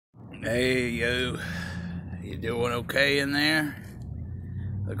Hey, yo, you doing okay in there?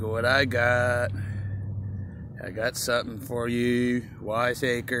 Look at what I got. I got something for you,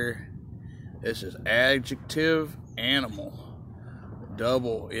 Wiseacre. This is Adjective Animal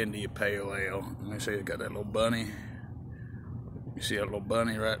Double India Pale Ale. Let me see, it's got that little bunny. You see that little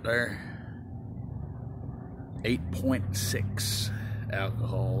bunny right there? 8.6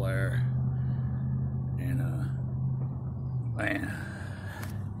 alcohol there. And, man,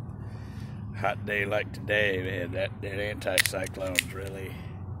 hot day like today, man, that anticyclone's really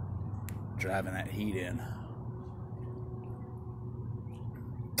driving that heat in.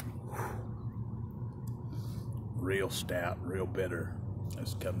 Real stout, real bitter.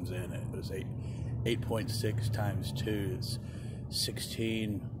 This comes in, it was 8.6 times 2, it's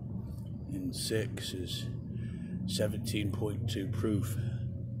 16, and 6 is 17.2 proof.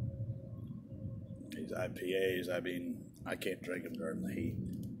 These IPAs, I mean, I can't drink them during the heat.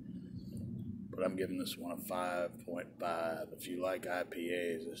 But I'm giving this one a 5.5. If you like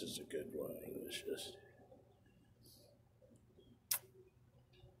IPAs, this is a good one. It's just,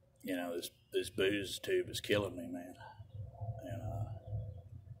 you know, this BoozeTube is killing me, man. And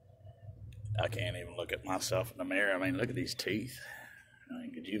I can't even look at myself in the mirror. I mean, look at these teeth. I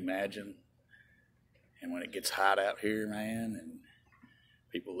mean, could you imagine? And when it gets hot out here, man, and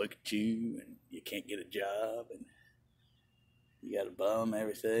people look at you, and you can't get a job, and you got a bum,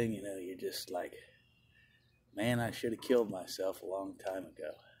 everything, you know, you're just like, man, I should have killed myself a long time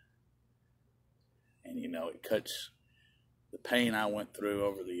ago. And, you know, it cuts the pain I went through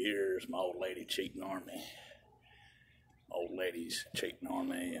over the years, my old lady cheating on me, old ladies cheating on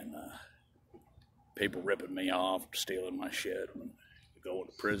me, and people ripping me off, stealing my shit, and going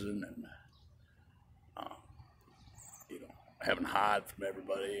to prison, and, you know, having to hide from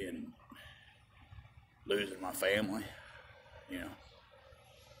everybody, and losing my family. You know,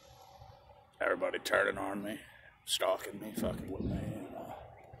 everybody turning on me, stalking me, fucking with me. And,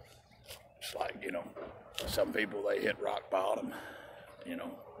 it's like, you know, some people, they hit rock bottom, you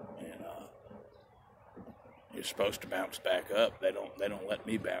know, and you're supposed to bounce back up. They don't let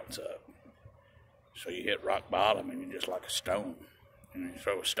me bounce up. So you hit rock bottom, and you're just like a stone. And you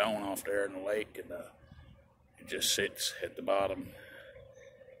throw a stone off there in the lake, and it just sits at the bottom,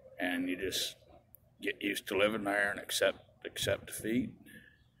 and you just get used to living there and accept defeat.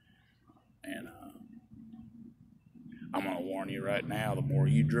 And I'm going to warn you right now, the more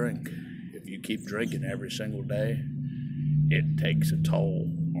you drink, if you keep drinking every single day, it takes a toll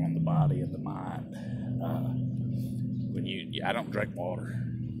on the body and the mind. I don't drink water.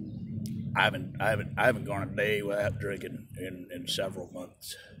 I haven't gone a day without drinking in several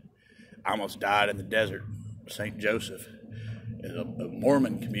months. I almost died in the desert. St. Joseph is a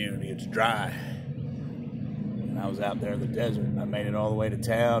Mormon community. It's dry. And I was out there in the desert, and I made it all the way to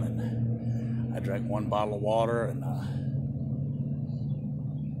town, and I drank one bottle of water, and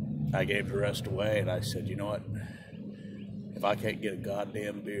I gave the rest away, and I said, you know what, if I can't get a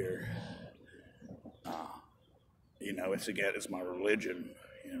goddamn beer, you know, it's my religion,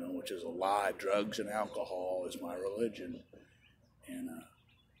 you know, which is a lie. Drugs and alcohol is my religion, and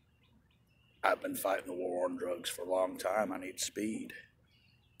I've been fighting the war on drugs for a long time. I need speed.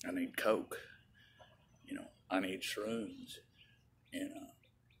 I need coke. You know, I need shrooms. And,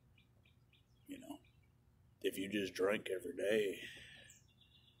 you know, if you just drink every day,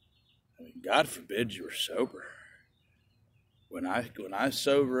 I mean, God forbid you were sober. When I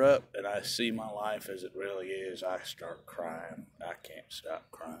sober up and I see my life as it really is, I start crying. I can't stop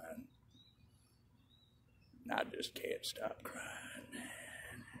crying. I just can't stop crying, man.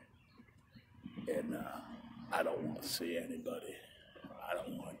 And I don't want to see anybody. I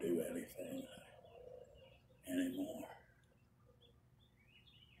don't want to do anything anymore.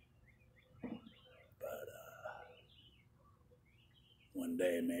 But one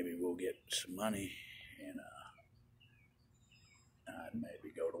day maybe we'll get some money, and I'd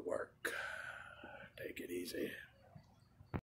maybe go to work. Take it easy.